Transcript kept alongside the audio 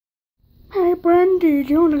Hey, Bendy, do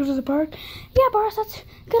you want to go to the park? Yeah, Boris, that's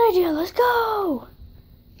a good idea. Let's go.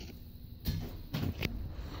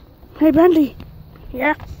 Hey, Bendy.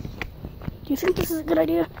 Yeah? Do you think this is a good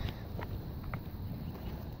idea?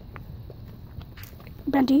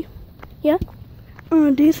 Bendy? Yeah?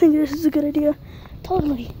 Do you think this is a good idea?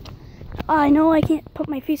 Totally. I know I can't put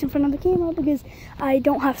my face in front of the camera because I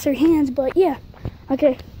don't have 3 hands, but yeah.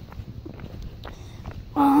 Okay.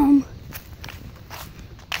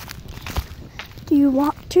 Do you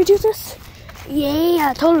want to do this?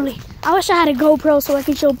 Yeah, totally. I wish I had a GoPro so I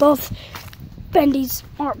can show both Bendy's,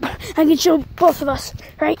 or I can show both of us,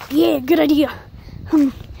 right? Yeah, good idea.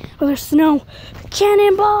 Well, there's snow.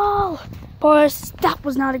 Cannonball! Boris, that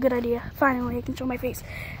was not a good idea. Finally, I can show my face.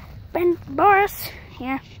 Boris,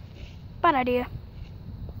 yeah, bad idea.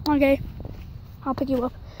 Okay, I'll pick you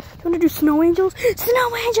up. Do you want to do snow angels?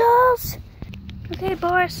 Snow angels! Okay,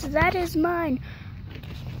 Boris, that is mine.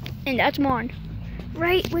 And that's mine.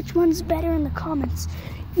 Right? Which one's better in the comments?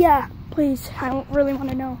 Yeah, please. I don't really want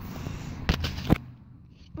to know.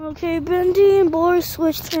 Okay, Bendy and Boris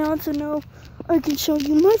switched now to know I can show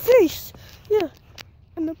you my face. Yeah.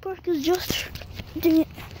 And the park is just... Dang it.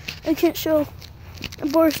 I can't show. And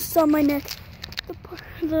Boris is on my neck.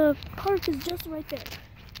 The park is just right there.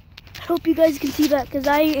 I hope you guys can see that because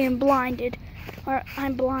I am blinded. Or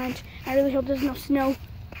I'm blind. I really hope there's no snow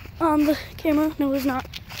on the camera. No, there's not.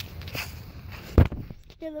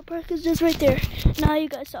 Yeah, the park is just right there. Now you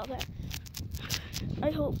guys saw that.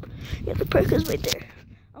 I hope. Yeah, the park is right there.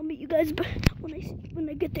 I'll meet you guys when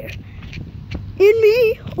I get there. In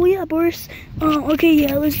me. Oh yeah, Boris. Okay,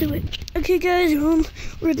 yeah, let's do it. Okay, guys,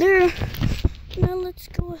 we're there. Now let's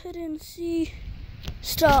go ahead and see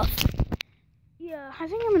stuff. Yeah, I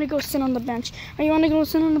think I'm gonna go sit on the bench. Oh, you wanna go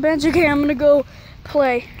sit on the bench? Okay, I'm gonna go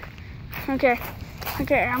play. Okay,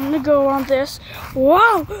 I'm gonna go on this.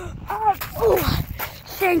 Wow! Oh,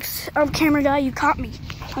 thanks, camera guy, you caught me.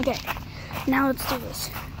 Okay, now let's do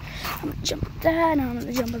this. I'm gonna jump on that, and I'm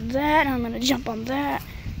gonna jump on that, and I'm gonna jump on that.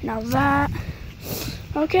 Now that.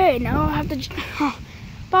 Okay, now I have to.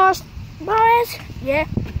 Boris, yeah.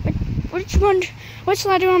 Which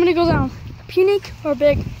ladder am I gonna go down? Unique or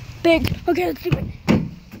big? Big. Okay, let's do it.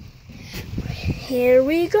 Here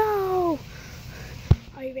we go.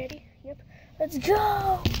 Are you ready? Yep. Let's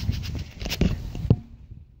go.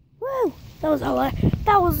 Woo! That was a lot.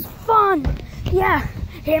 That was fun. Yeah.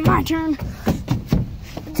 Hey, my turn.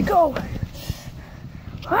 Let's go.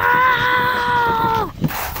 Ah!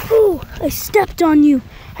 Ooh, I stepped on you.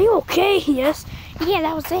 Are you okay? Yes. Yeah,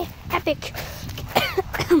 that was it. Epic.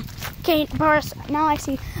 Okay, Boris, now I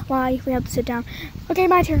see why we have to sit down. Okay,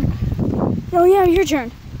 my turn. Oh yeah, your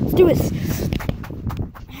turn. Let's do this.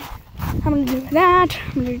 I'm gonna do that.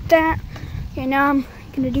 I'm gonna do that. Okay, now I'm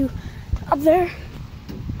gonna do up there.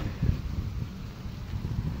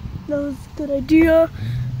 That was a good idea.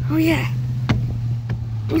 Oh yeah.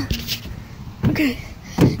 Okay,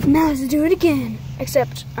 now let's do it again.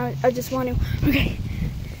 Except I just want to. Okay.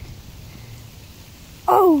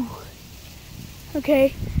 Oh.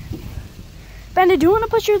 Okay. Bendy, do you want to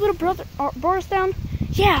put your little brother Boris down?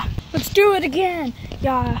 Yeah. Let's do it again.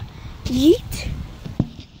 Yeah. Yeet.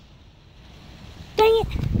 Dang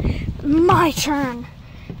it. My turn.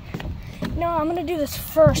 No, I'm gonna do this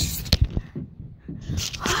first.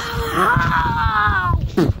 Ow!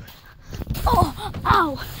 Oh,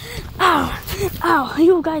 ow. Ow. Ow. Are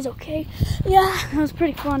you guys okay? Yeah, that was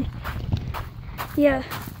pretty fun. Yeah.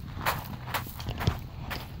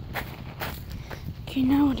 Okay,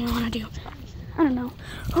 now what do I want to do? I don't know.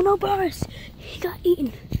 Oh no, Boris! He got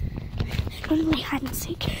eaten. Don't really hide and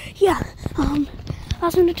seek. Yeah, I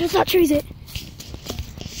was gonna touch it.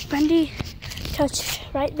 Bendy, touch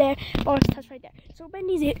right there. Boris, touch right there. So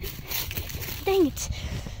Bendy's it. Dang it.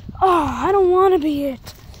 Oh, I don't want to be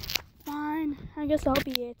it. Fine, I guess I'll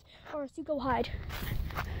be it. Boris, you go hide.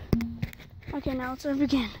 Okay, now let's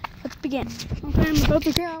begin. Let's begin. Okay, I'm about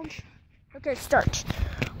to count. Okay, start.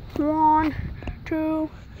 1, 2,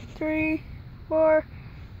 3, 4,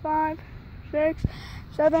 5, 6,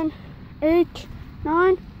 7, 8,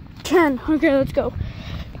 9, 10. Okay, let's go.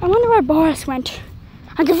 I wonder where Boris went.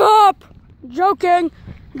 I give up! I'm joking.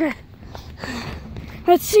 Okay.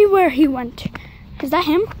 Let's see where he went. Is that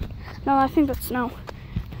him? No, I think that's no.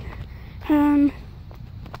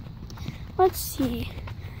 Let's see.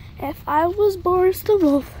 If I was Boris the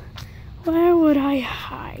Wolf, where would I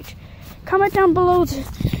hide? Comment down below.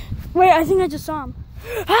 Wait, I think I just saw him.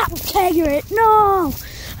 Ah, tagger it. No.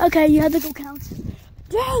 Okay, you had to go count.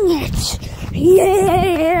 Dang it.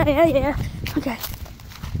 Yeah. Okay.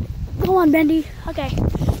 Go on, Bendy. Okay.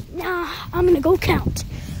 Now I'm gonna go count.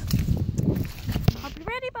 Are you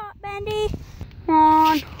ready, Bendy?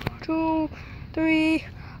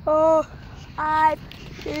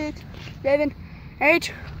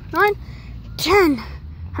 8, 9, 10.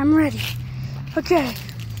 I'm ready. Okay.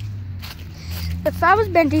 If I was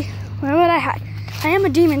Bendy, where would I hide? I am a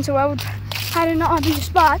demon, so I would hide in an obvious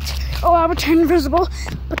spot, or I would turn invisible.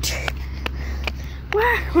 But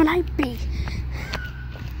where would I be?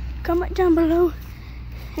 Comment down below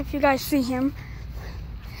if you guys see him,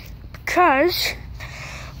 because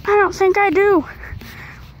I don't think I do.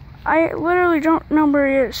 I literally don't know where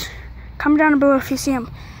he is. Comment down below if you see him,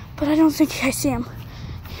 but I don't think I see him.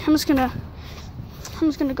 I'm just gonna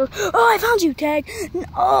go. Oh, I found you, tag.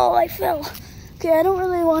 Oh, I fell. Okay, I don't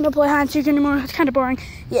really want to play hide and seek anymore. It's kind of boring.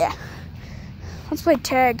 Yeah, let's play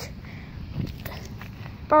tag.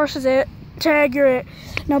 Boris is it. Tag, you're it.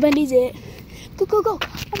 No, Bendy's it. Go, go, go.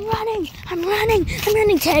 I'm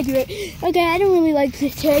running. Tag, you're it. Okay, I don't really like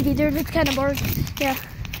this tag either. It's kind of boring. Yeah.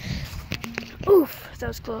 Oof, that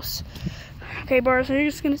was close. Okay, Boris, are you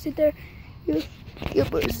just gonna sit there? You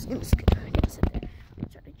Boris, you're just gonna sit there. I'm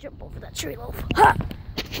trying to jump over that tree loaf. Ha!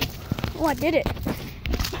 Oh, I did it.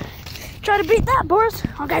 Try to beat that, Boris.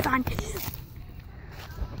 Okay, fine.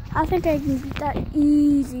 I think I can beat that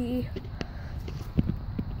easy.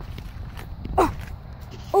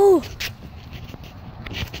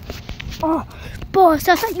 Oh, Boris,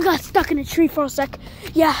 I thought you got stuck in a tree for a sec.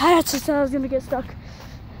 Yeah, I just thought I was gonna get stuck.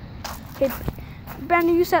 Okay,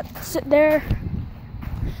 Bendy, you sit there.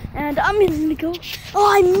 And I'm gonna go. Oh,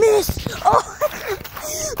 I missed. Oh,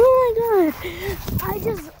 oh my God. I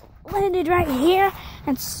just landed right here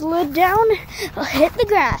and slid down. I'll hit the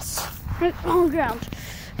grass. Right on the ground.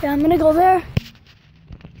 Yeah, I'm gonna go there.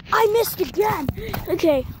 I missed again.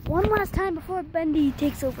 Okay, one last time before Bendy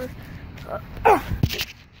takes over.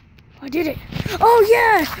 I did it. Oh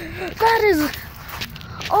yeah, that is.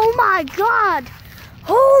 Oh my God.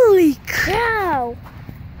 Holy cow.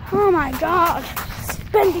 Oh my God.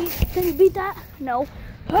 Bendy, can you beat that? No.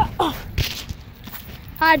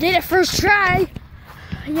 I did it first try.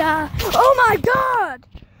 Yeah. Oh my God.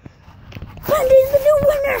 Bendy's the new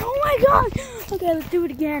winner. Oh my God. Okay, let's do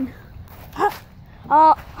it again.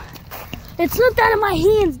 It slipped out of my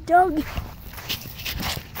hands, Doug.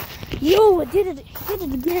 Yo, I did it. I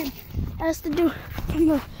did it again. It has to do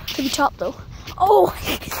to the top though. Oh,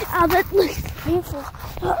 that looks painful.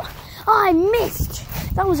 Oh, I missed.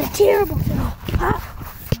 That was a terrible throw.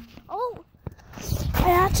 Oh,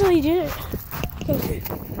 I actually did it. Okay,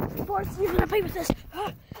 Boris, you're gonna play with this.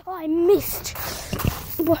 Oh, I missed.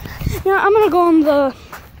 But yeah, I'm gonna go on the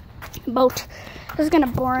boat. This is kind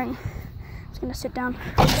of boring. I'm just gonna sit down.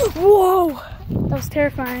 Whoa, that was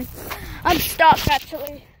terrifying. I'm stuck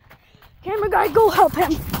actually. Camera guy, go help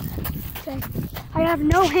him. Okay, I have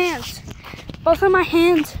no hands. Both of my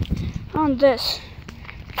hands on this.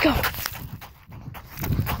 Go.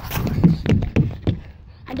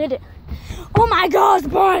 I did it. Oh my gosh,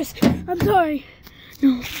 Boris! I'm sorry.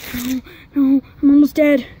 No, I'm almost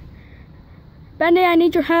dead. Bendy, I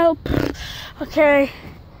need your help. Okay.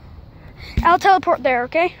 I'll teleport there,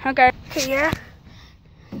 okay? Okay, yeah.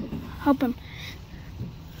 Help him.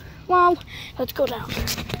 Wow, let's go down.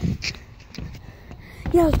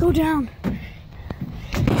 Yeah, let's go down.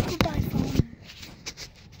 Goodbye, phone.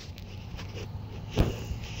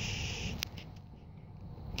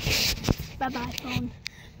 Bye-bye, phone.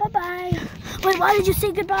 Bye-bye. Wait, why did you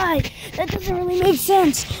say goodbye? That doesn't really make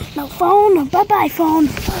sense. No, phone. Bye-bye, phone.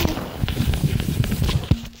 Bye.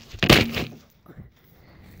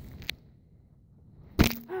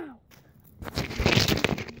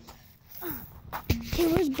 Okay,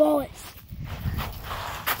 where's Boris?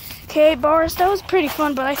 Okay, Boris, that was pretty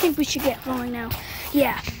fun, but I think we should get going now.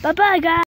 Yeah, bye-bye, guys.